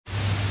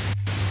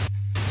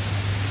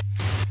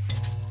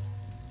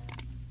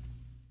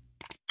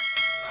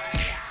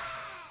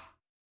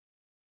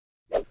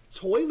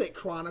Toilet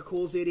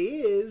Chronicles it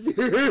is.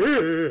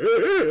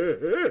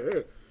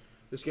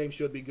 This game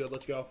should be good.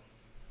 Let's go.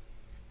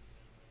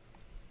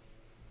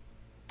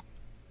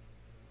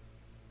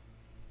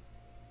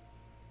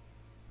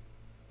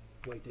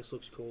 Wait, this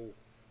looks cool.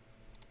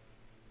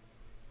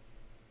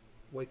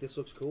 Wait, this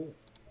looks cool.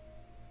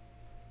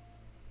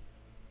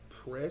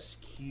 Press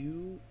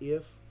Q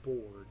if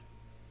bored.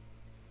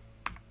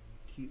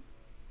 Q.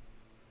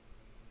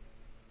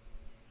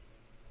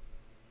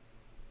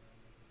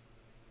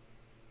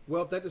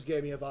 Well, that just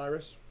gave me a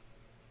virus.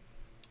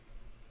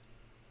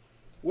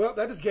 Well,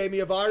 that just gave me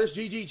a virus.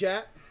 GG,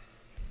 chat.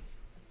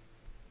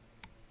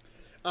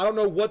 I don't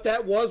know what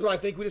that was, but I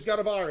think we just got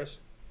a virus.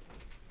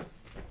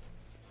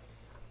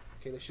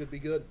 Okay, this should be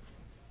good.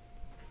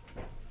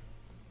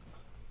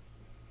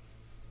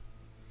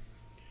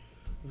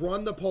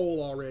 Run the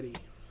poll already.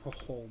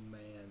 Oh,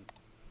 man.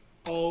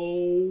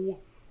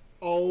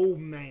 Oh,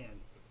 man.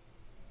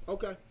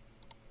 Okay.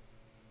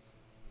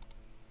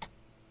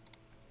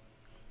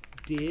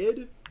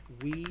 Did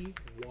we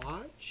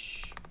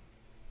watch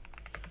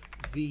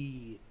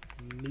the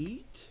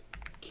Meat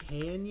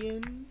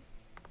Canyon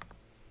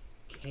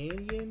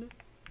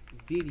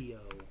video?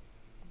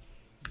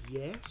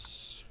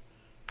 Yes.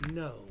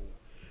 No.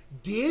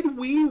 Did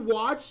we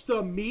watch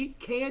the Meat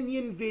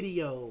Canyon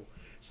video?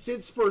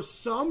 Since for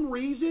some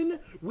reason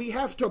we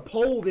have to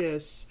poll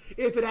this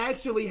if it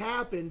actually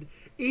happened,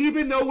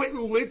 even though it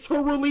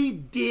literally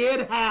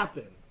did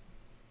happen.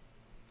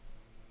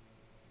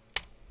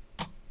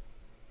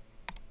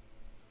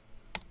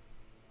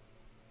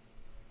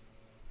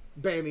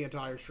 Ban the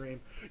entire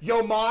stream.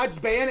 Yo, mods,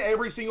 ban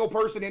every single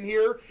person in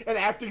here, and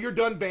after you're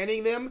done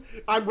banning them,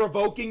 I'm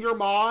revoking your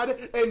mod,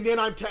 and then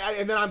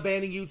I'm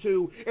banning you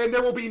too, and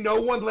there will be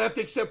no one left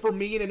except for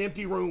me in an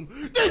empty room.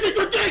 This is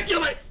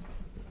ridiculous.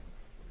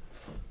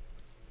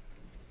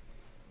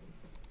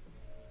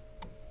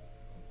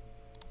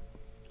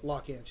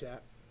 Lock in,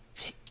 chat.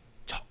 Tick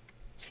tock,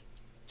 tick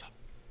tock,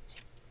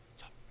 tick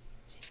tock,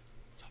 tick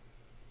tock,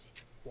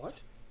 tick.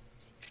 What?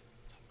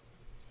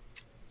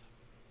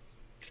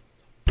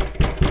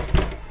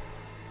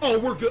 Oh,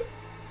 we're good.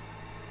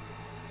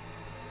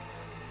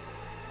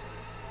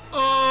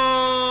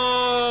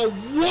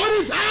 What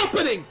is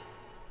happening?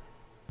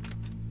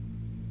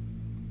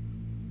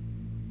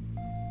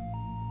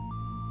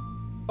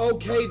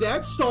 Okay,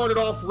 that started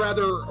off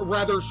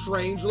rather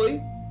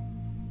strangely.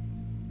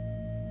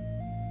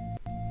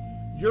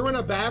 You're in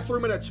a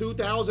bathroom in a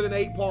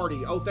 2008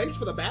 party. Oh, thanks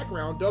for the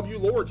background. W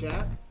lore,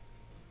 chat.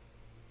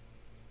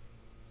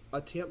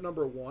 Attempt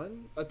number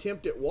 1?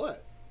 Attempt at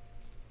what?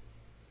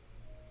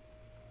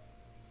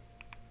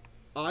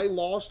 I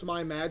lost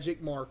my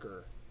magic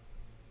marker.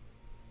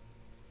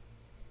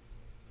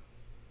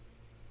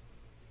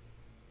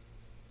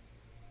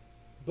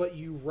 But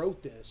you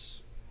wrote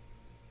this.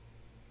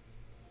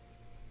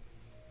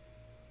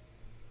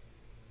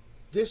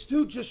 This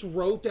dude just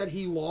wrote that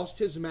he lost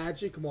his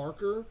magic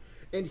marker,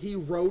 and he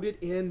wrote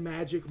it in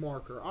magic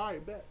marker. All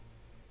right, bet.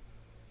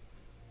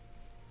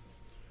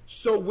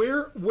 So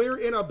we're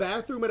in a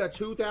bathroom at a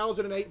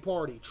 2008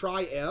 party.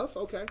 Try F.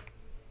 Okay.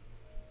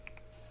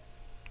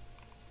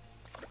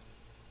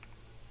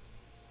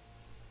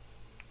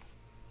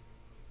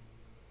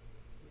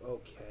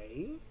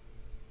 Okay.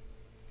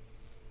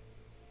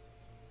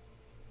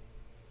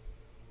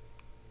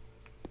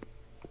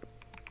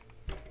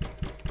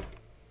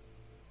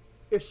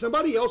 Is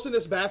somebody else in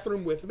this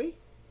bathroom with me?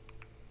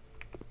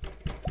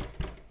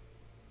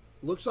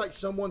 Looks like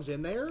someone's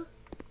in there.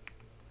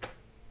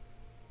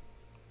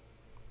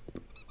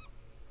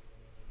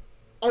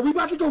 Are we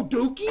about to go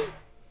dookie?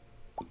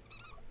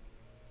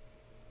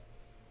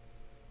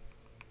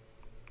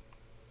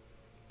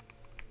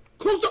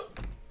 Close the...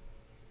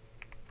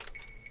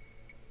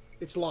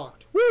 It's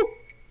locked. Woo!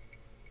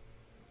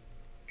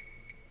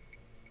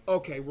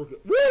 Okay, we're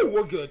good. Woo!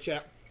 We're good,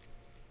 chat.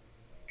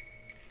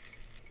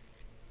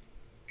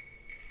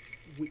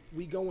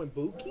 We going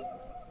bookie?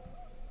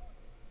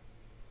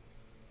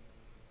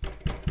 Hey,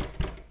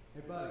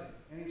 buddy,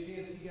 any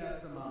chance you got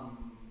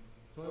some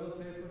toilet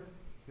paper?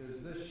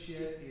 Because this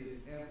shit is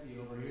empty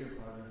over here,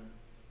 partner.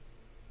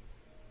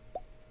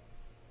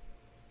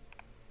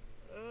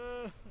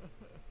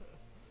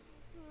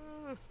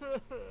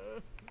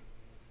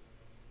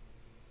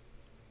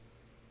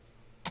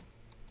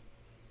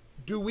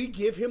 Do we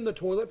give him the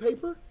toilet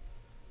paper?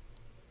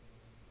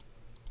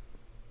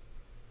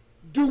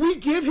 Do we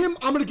give him...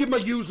 I'm going to give him a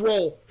used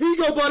roll. Here you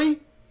go, buddy.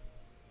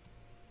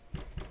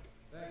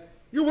 Thanks.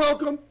 You're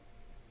welcome.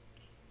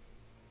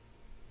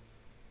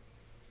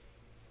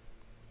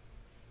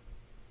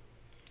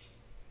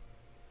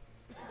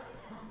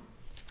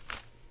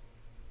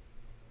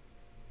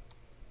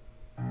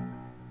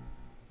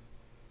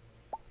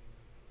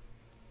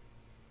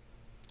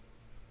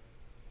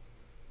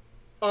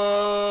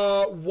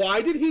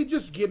 Why did he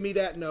just give me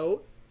that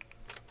note?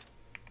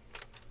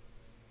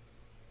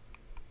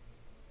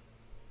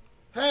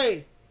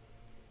 Hey.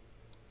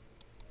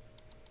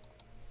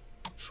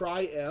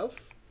 Try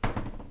F.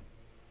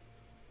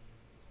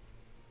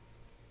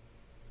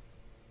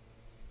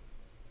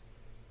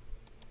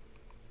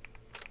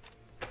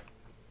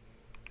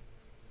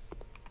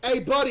 Hey,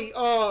 buddy,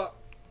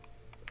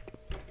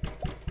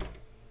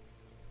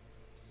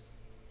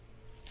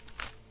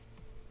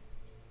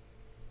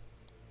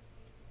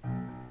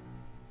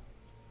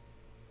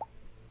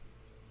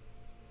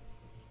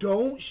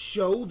 don't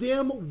show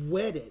them,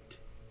 wet it.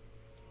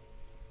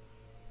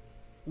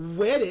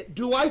 Wet it?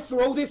 Do I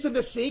throw this in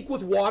the sink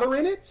with water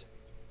in it?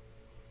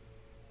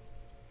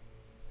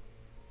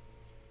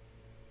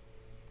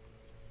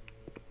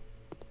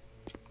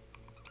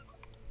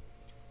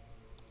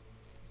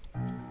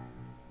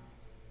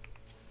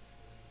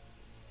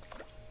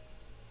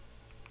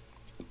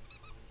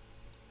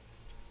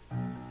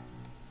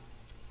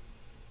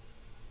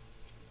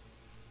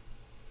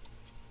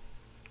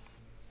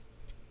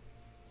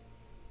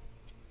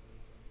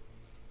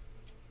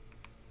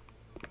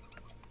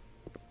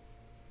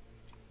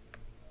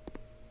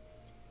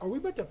 Are we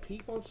about to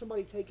peep on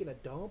somebody taking a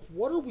dump?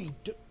 What are we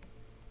do?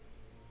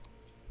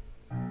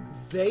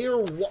 They're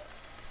what?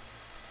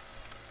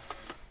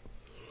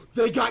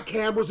 They got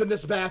cameras in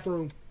this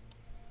bathroom.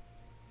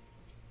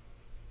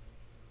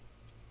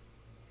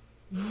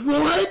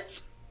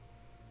 What?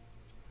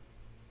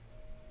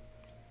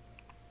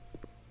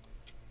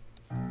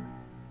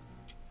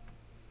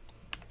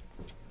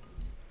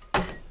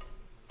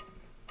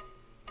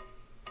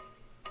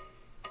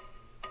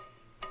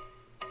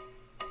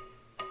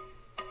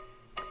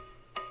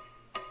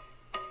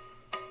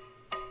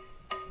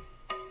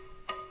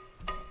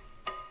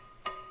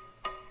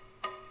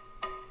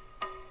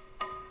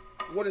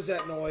 What is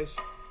that noise?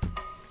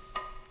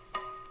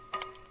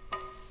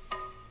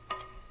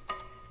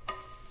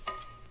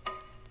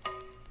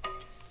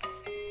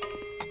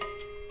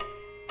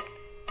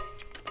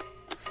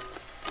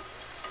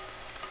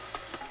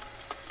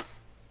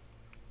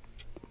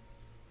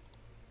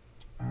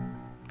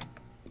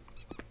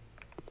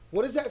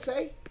 What does that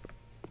say?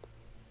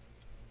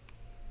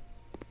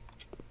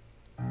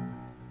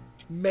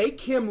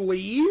 Make him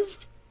leave?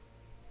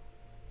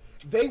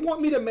 They want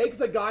me to make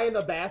the guy in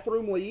the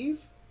bathroom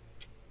leave?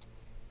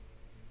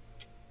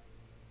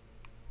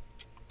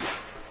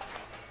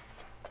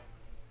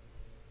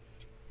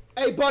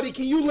 Hey, buddy,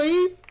 can you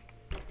leave?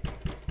 You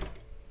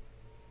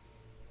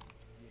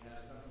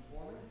have something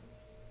for me?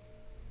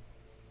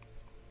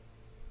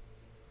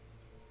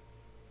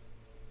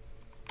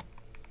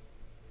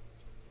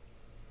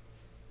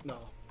 No.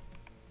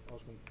 I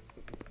was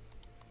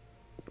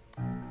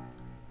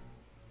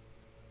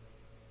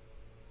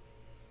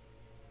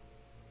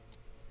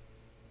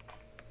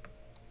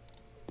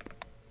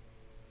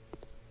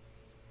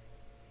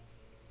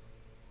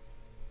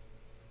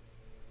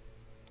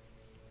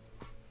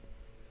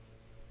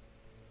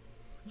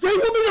They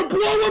want me to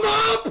blow him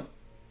up?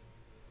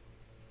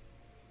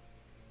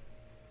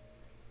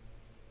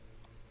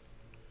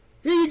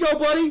 Here you go,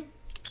 buddy.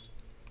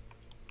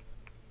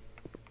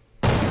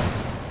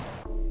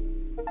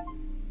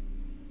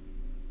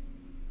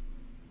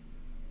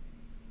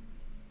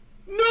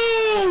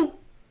 No!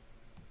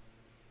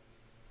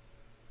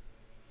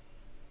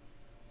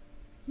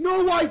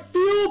 No, I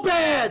feel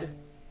bad.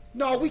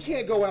 No, we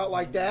can't go out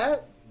like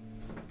that.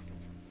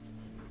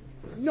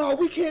 No,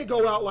 we can't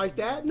go out like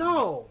that.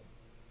 No.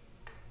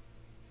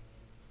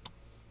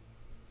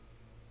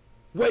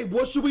 Wait,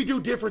 what should we do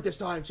different this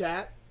time,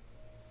 chat?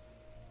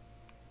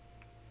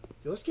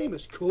 Yo, this game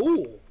is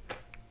cool.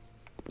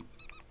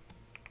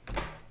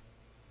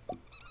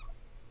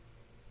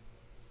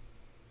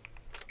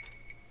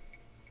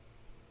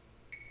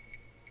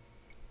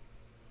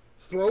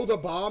 Throw the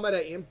bomb at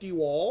an empty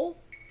wall?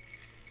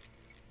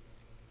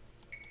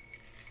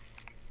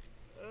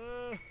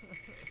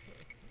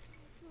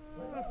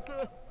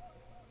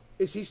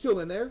 Is he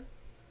still in there?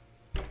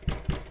 Hey,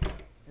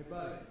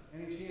 buddy,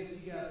 any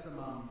chance you got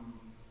some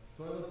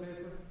toilet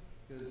paper?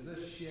 Because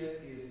this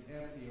shit is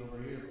empty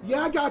over here. Buddy.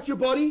 Yeah, I got you,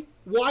 buddy.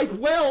 Wipe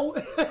well.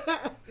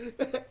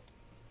 Thanks.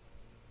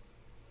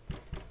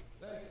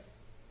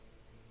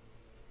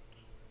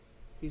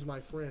 He's my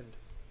friend.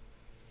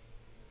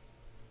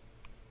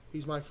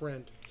 He's my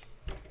friend.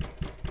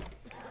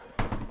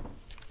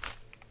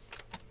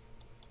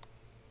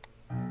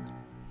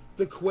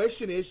 The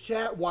question is,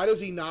 chat, why does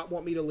he not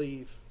want me to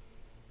leave?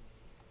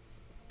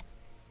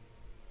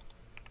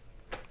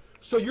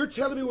 So you're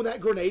telling me when that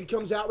grenade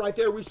comes out right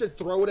there, we should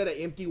throw it at an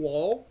empty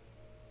wall?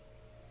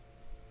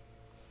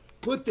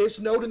 Put this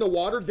note in the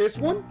water, this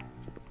one?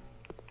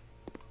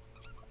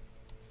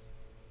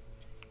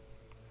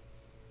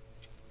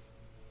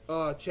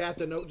 Chat,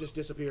 the note just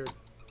disappeared.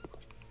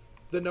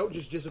 The note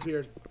just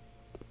disappeared.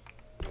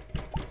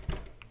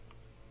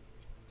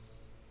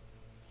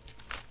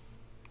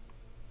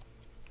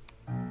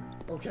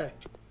 Okay,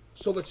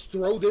 so let's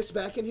throw this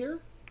back in here.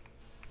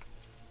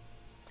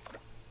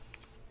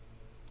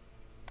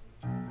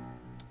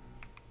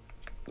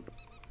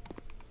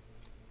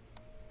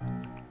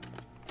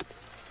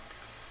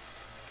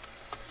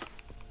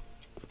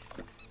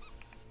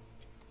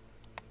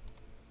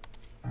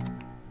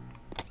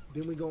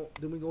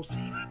 Then we go see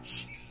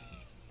it.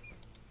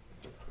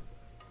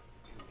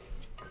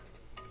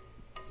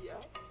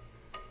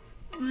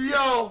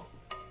 Yo.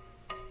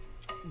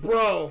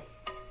 Bro.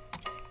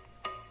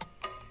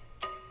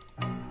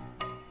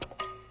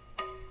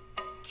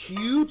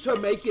 Q to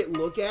make it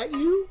look at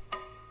you?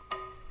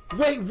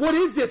 Wait, what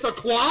is this? A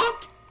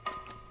clock?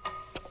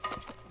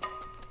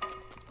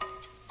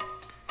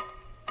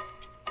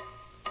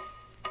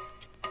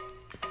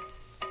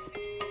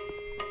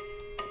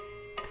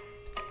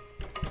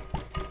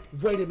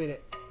 Wait a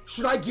minute.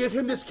 Should I give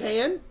him this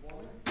can?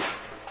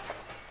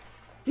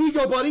 Here you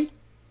go, buddy.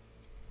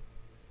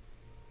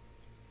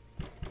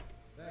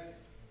 Thanks.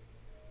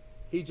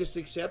 He just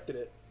accepted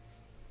it.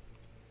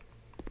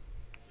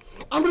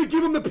 I'm gonna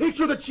give him the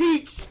picture of the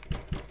cheeks.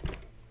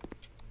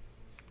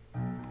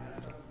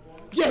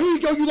 Yeah, here you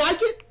go. You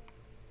like it?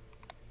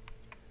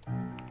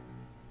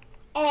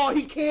 Oh,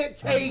 he can't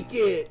take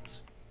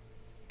it.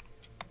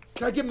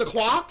 Can I give him the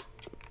clock?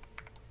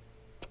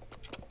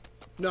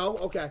 No?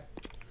 Okay.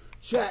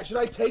 Chat, should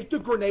I take the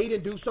grenade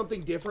and do something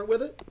different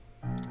with it?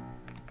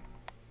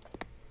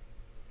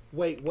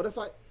 Wait, what if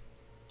I...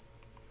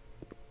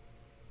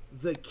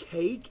 The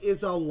cake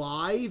is a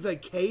lie? The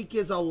cake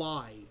is a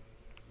lie.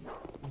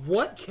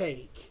 What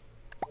cake?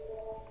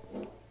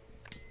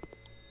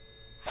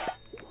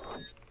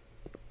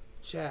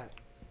 Chat.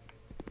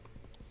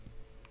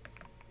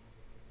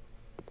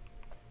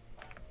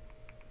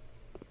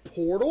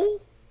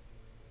 Portal?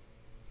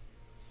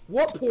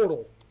 What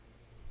portal?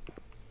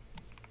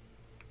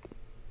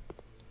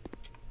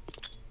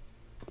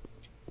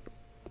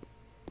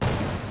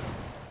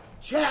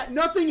 Chat,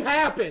 nothing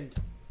happened.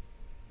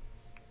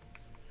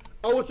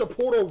 Oh, it's a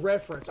portal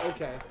reference.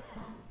 Okay.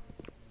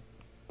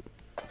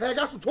 Hey, I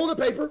got some toilet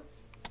paper.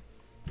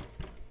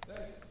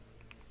 Thanks.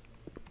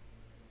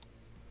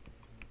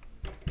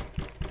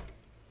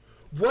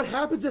 What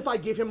happens if I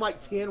give him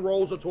like 10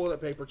 rolls of toilet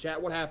paper, chat?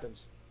 What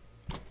happens?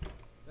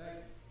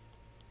 Thanks.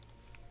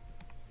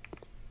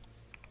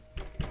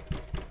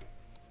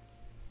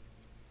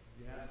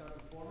 You have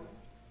something for me?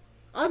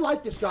 I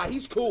like this guy.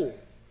 He's cool.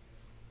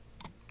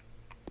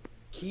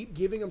 Keep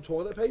giving him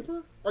toilet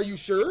paper? Are you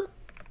sure?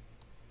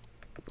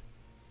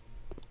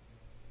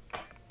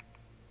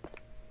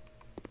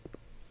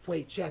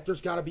 Wait, chat,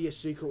 there's got to be a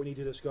secret we need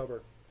to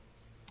discover.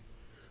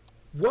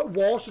 What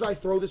wall should I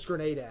throw this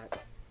grenade at?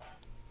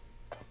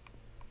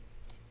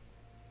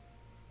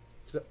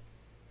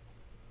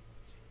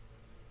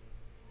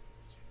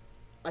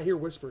 I hear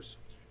whispers.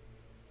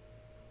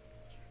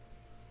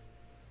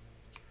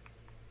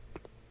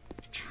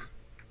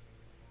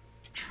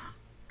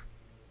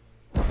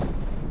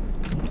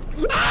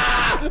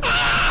 Ah!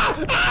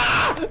 Ah!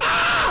 Ah!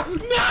 Ah!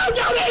 No,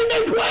 don't eat me,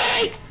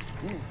 please!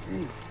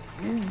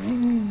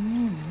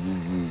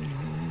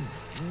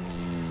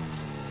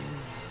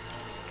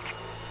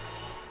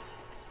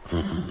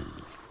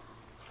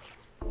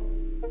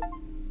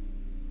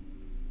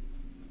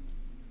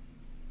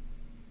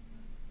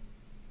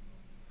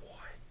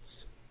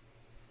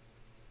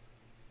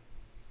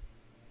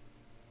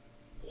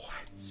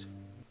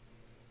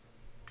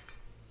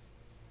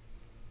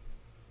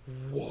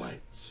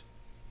 What?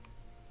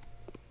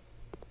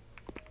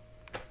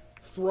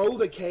 Throw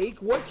the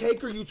cake? What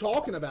cake are you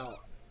talking about?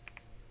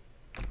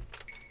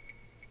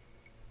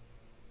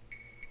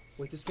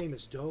 Wait, this game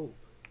is dope.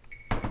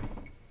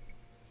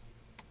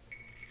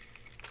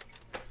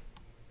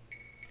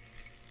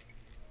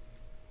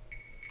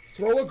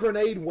 Throw a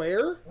grenade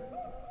where?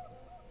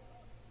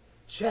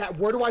 Chat,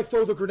 where do I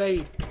throw the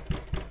grenade?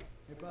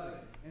 Hey, buddy,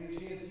 any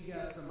chance you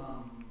got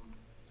some,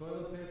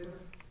 toilet paper?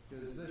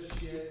 Because this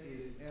shit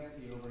is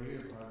empty over here,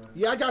 partner.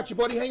 Yeah, I got you,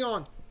 buddy. Hang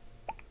on.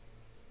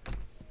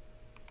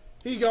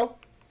 Here you go.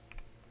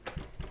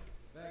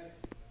 Thanks.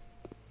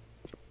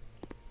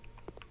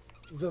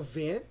 The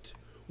vent?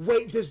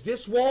 Wait, does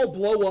this wall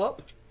blow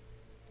up?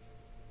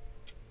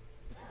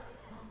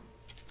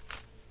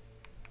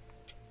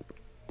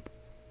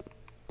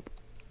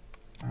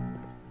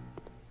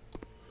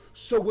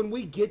 So when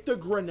we get the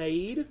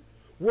grenade,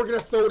 we're going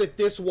to throw it at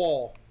this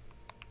wall.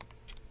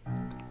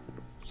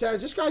 So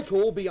is this guy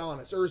cool? Be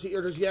honest. Or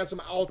does he have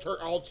some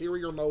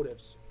ulterior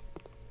motives?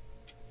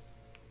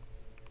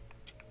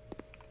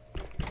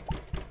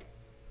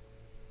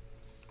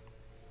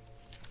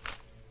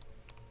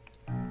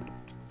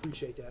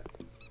 Appreciate that.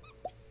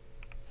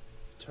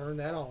 Turn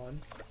that on.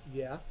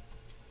 Yeah.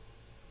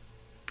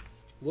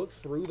 Look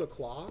through the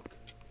clock.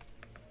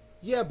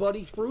 Yeah,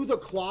 buddy. Through the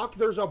clock,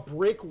 there's a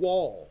brick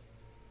wall.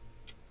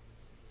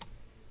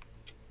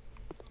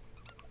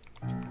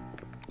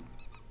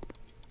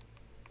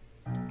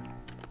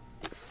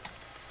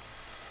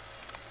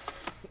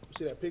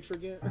 See that picture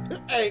again?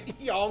 Hey,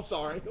 y'all, I'm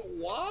sorry.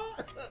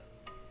 What?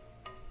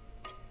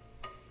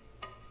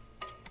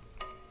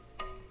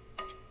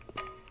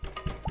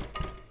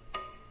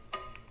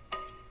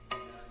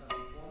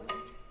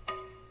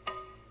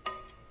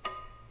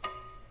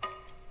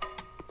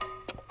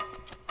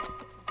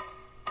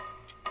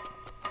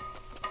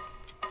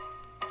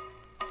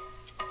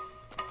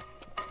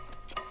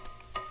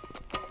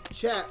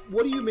 Chat,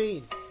 what do you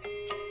mean?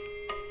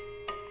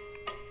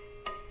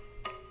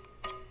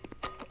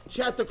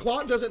 Chat, the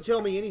clock doesn't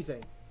tell me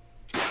anything.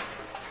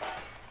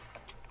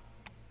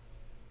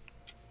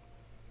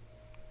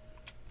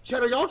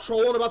 Chat, are y'all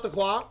trolling about the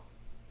clock?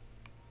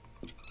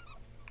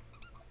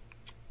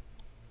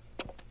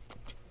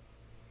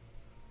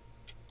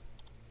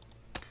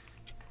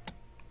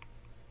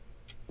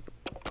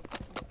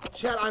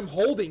 Chat, I'm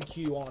holding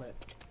Q on it.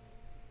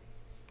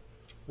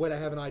 Wait, I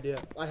have an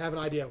idea. I have an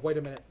idea. Wait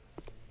a minute.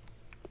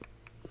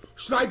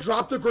 Should I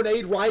drop the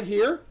grenade right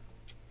here?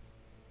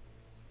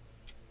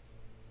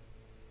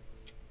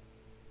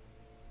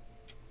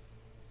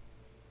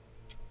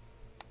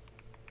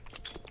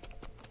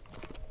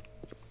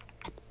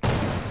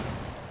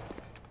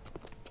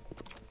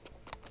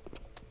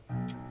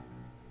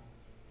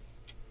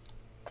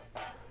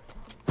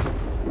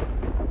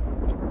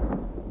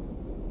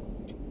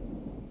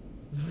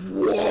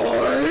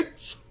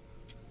 What?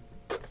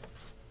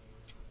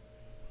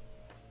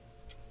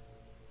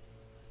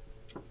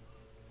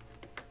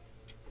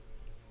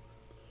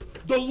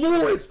 The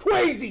lore is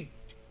crazy!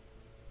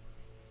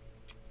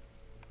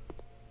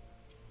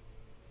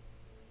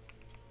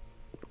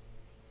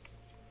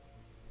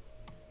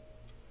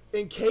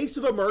 In case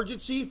of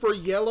emergency, for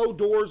yellow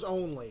doors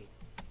only.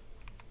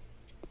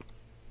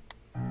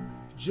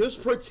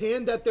 Just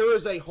pretend that there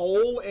is a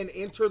hole and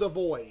enter the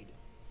void.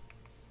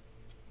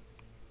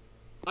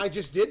 I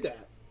just did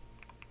that.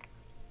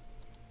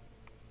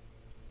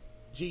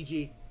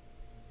 GG.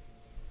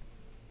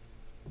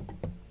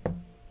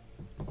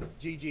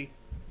 GG.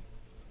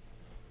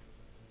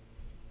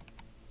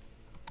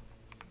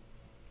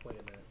 Wait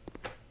a minute.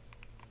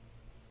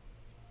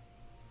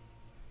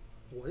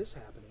 What is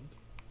happening?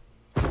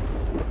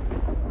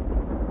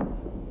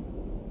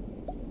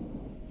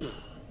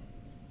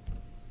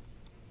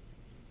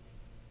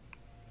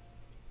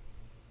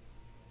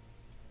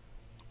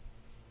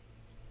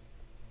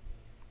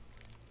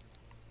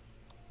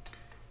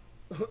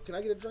 Can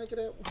I get a drink of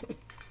that?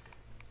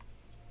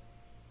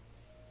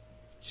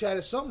 Chad,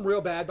 is something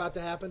real bad about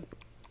to happen?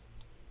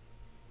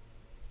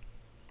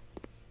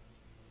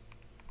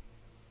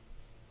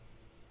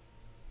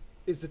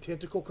 Is the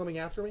tentacle coming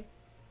after me?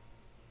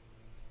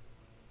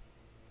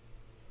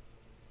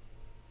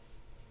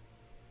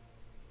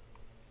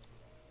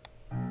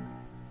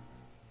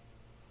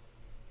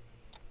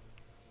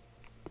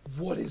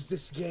 What is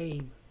this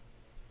game?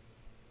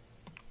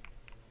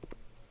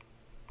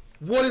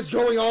 What is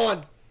going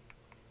on?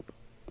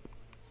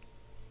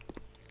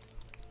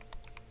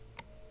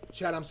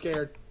 Chad, I'm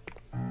scared.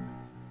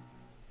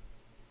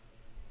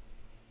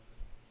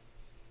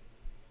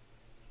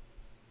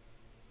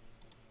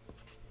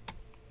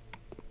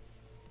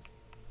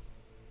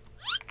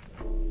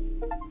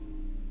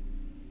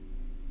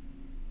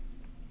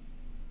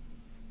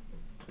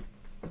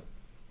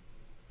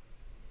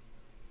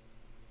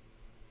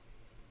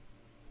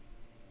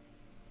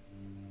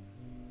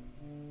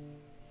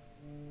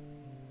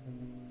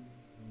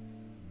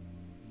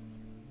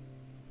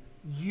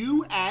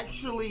 You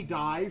actually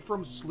die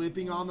from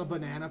slipping on the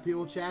banana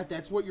peel, chat?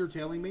 That's what you're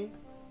telling me?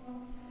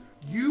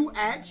 You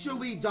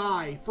actually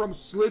die from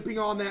slipping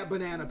on that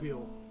banana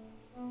peel.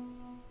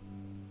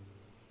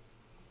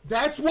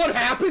 That's what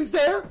happens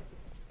there?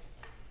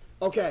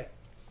 Okay.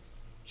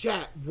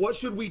 Chat, what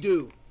should we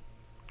do?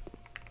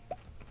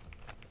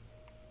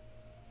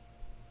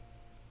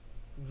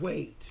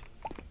 Wait.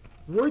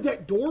 Where'd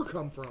that door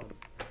come from?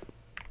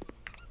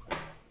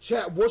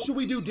 Chat, what should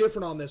we do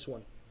different on this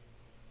one?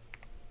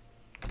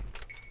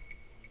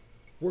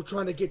 We're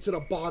trying to get to the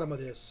bottom of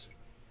this.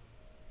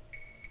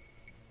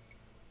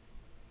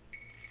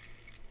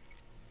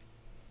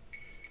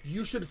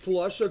 You should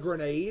flush a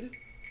grenade.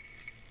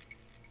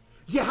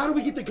 Yeah, how do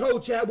we get the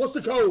code, chat? What's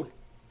the code?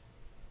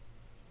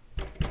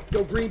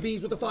 Yo, green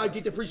beans with the 5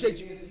 gig, appreciate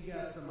you. You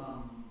got some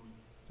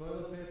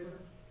toilet paper?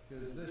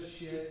 Because this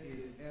shit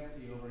is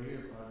empty over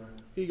here, partner.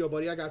 Here you go,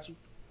 buddy. I got you.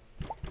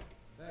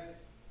 Thanks.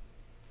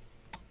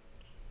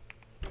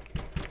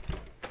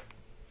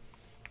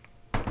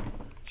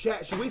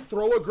 Chat, should we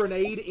throw a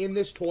grenade in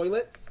this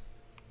toilet?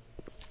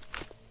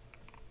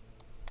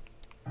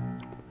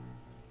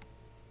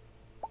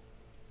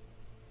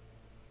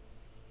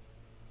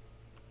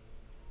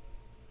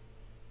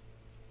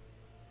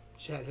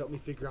 Chat, help me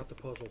figure out the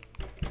puzzle.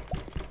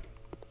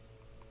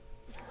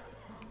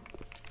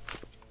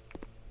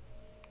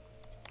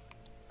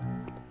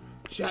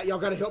 Chat, y'all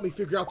gotta help me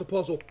figure out the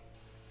puzzle.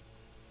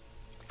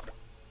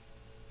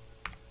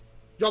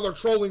 Y'all are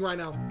trolling right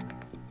now.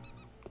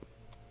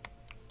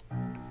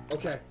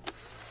 Okay.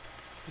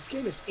 This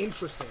game is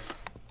interesting.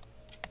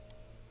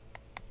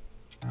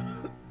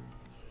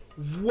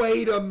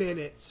 Wait a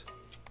minute.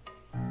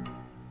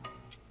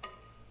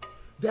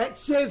 That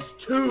says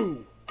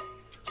 2.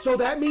 So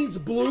that means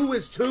blue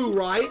is 2,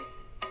 right?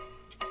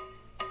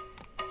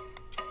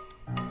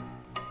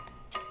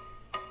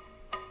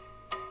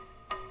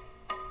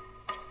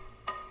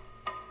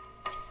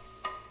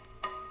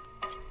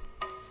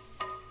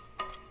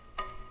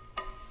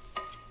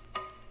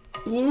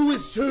 Blue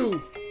is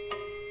 2.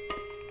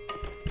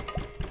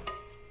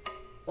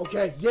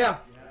 Okay, yeah.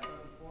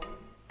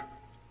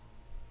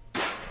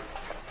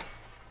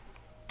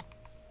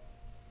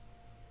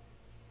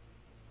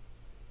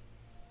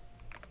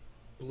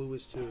 Blue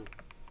is 2.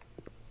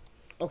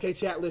 Okay,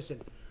 chat,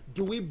 listen.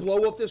 Do we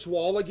blow up this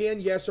wall again?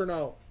 Yes or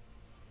no?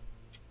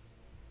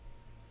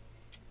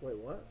 Wait,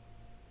 what?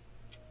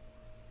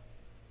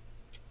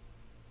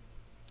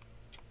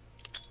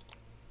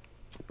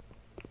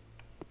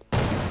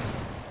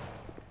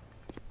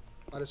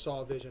 I just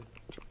saw a vision.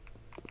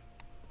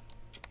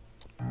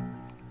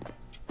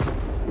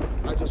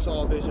 I just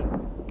saw a vision.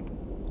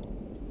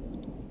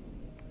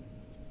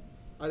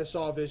 I just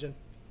saw a vision.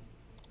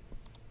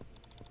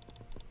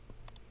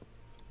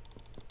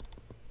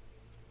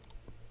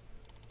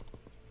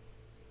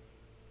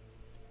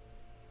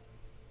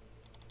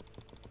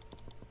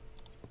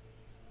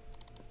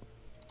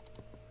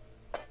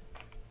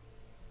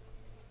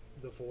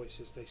 The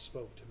voices, they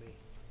spoke to me.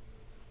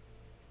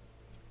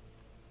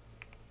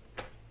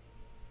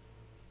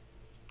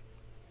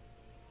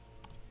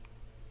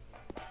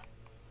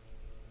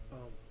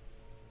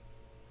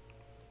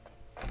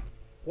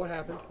 What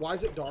happened? Why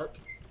is it dark?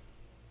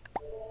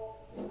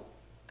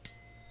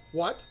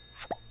 What?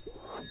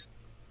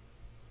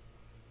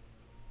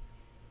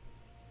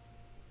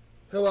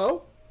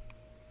 Hello?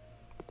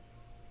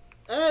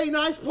 Hey,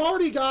 nice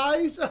party,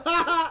 guys!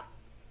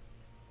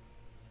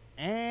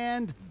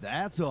 And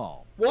that's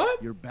all.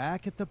 What? You're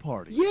back at the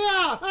party.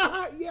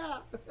 Yeah! Yeah!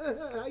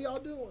 How y'all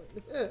doing?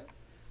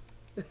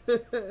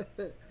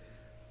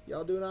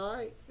 Y'all doing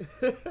alright?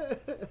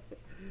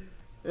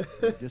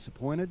 You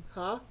disappointed?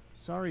 Huh?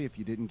 Sorry if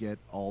you didn't get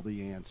all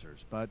the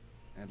answers, but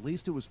at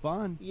least it was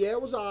fun. Yeah,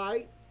 it was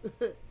alright.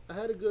 I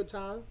had a good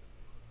time.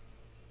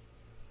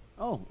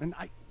 Oh, and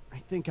I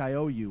think I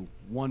owe you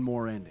one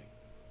more ending.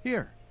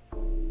 Here.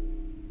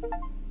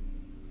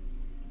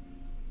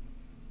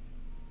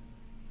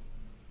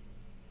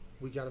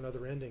 We got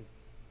another ending.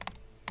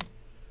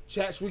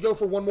 Chat, should we go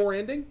for one more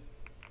ending?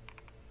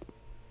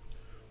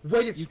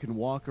 Wait, it's... You can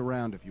walk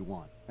around if you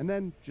want, and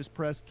then just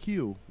press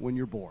Q when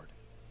you're bored.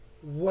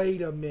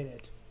 Wait a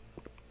minute.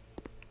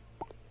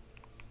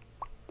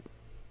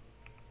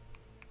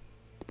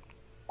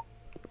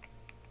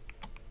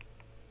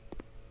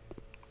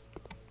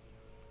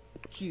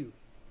 Q.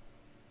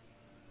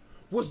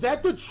 Was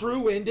that the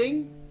true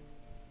ending?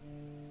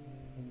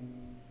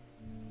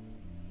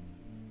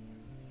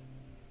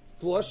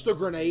 Flush the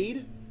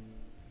grenade?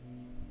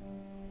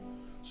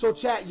 So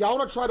chat, y'all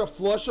wanna try to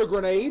flush a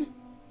grenade?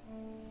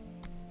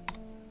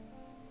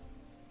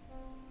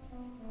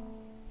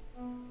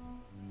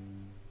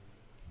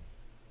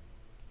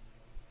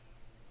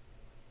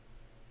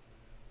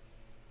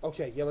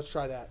 Okay, yeah, let's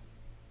try that.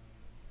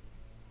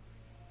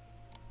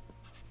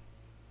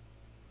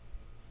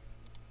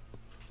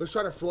 Let's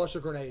try to flush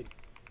a grenade.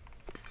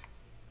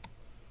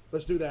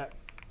 Let's do that.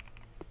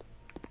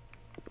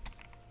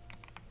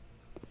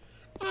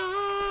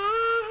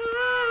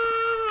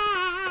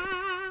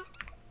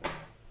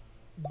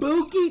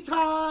 Bookie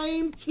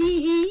time,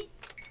 tee-hee.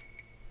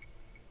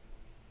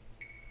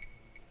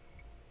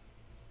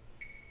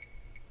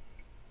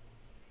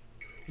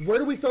 Where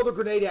do we throw the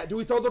grenade at? Do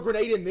we throw the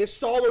grenade in this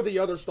stall or the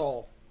other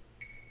stall?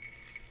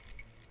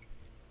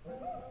 Hey,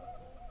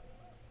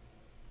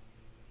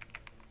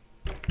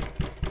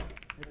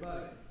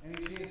 buddy,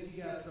 any chance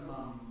you got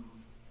some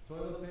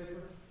toilet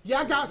paper? Yeah,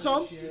 I got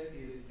some. This shit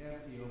is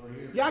empty over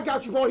here. Yeah, I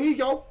got you, boy. Here you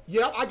go.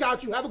 Yep, I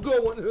got you. Have a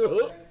good one.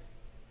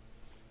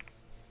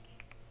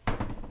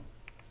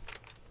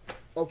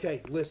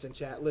 Okay, listen,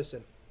 chat.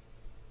 Listen.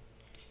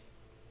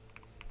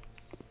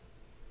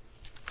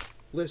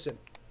 Listen.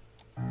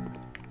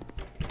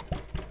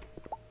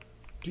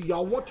 Do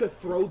y'all want to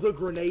throw the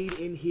grenade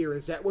in here?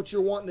 Is that what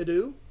you're wanting to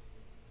do?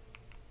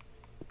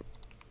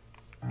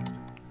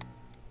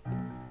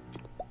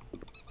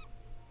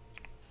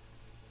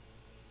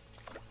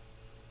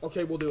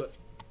 Okay, we'll do it.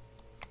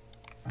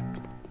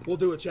 We'll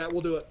do it, chat.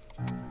 We'll do it.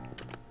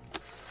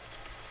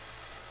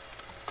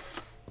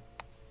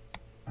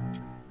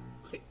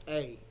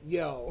 Hey,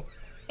 yo.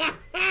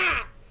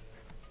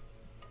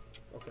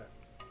 Okay.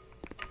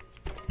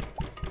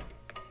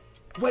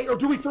 Wait, or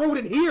do we throw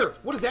it in here?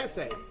 What does that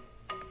say?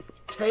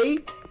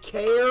 Take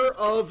care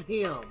of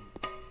him.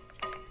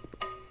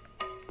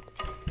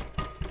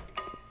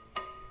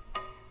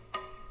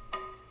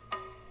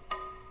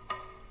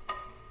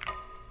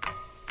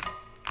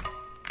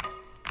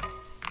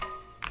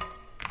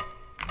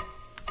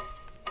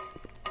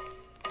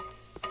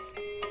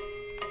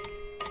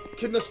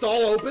 Can the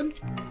stall open?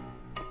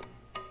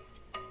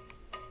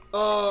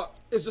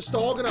 Is the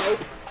stall gonna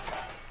open?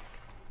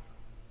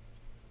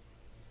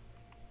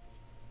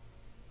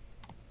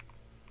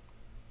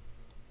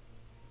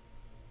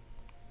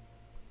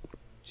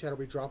 Chad, are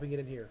we dropping it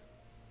in here?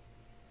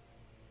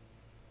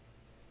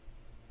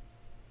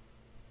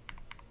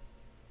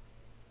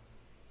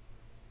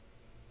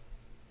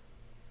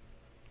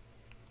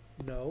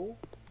 No.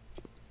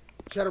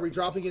 Chad, are we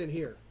dropping it in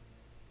here?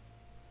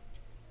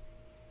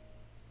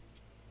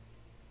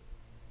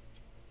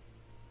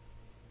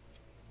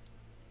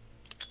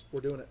 We're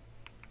doing it.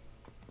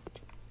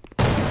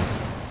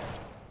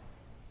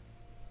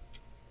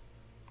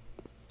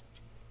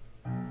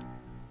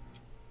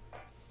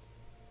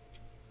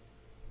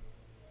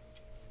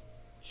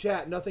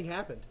 Chat, nothing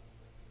happened.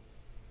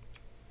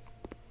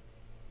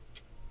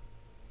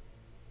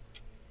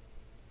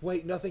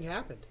 Wait, nothing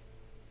happened.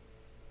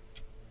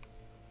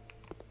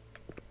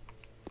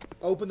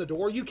 Open the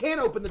door? You can't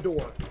open the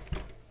door.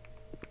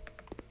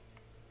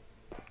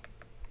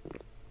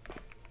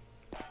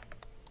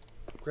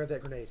 grab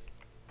that grenade.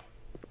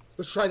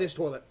 Let's try this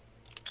toilet.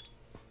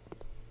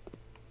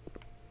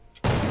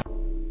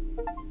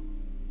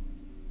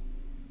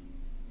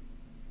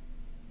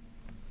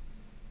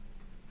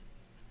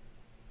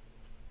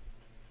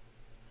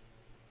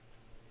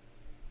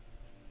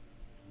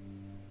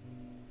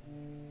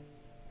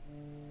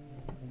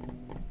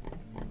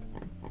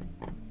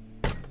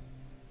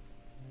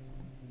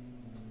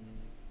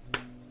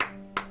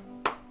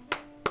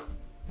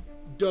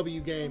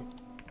 W game.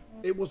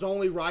 It was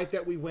only right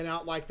that we went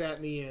out like that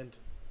in the end.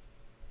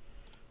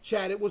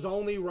 Chad, it was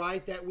only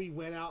right that we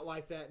went out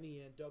like that in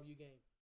the end. W game.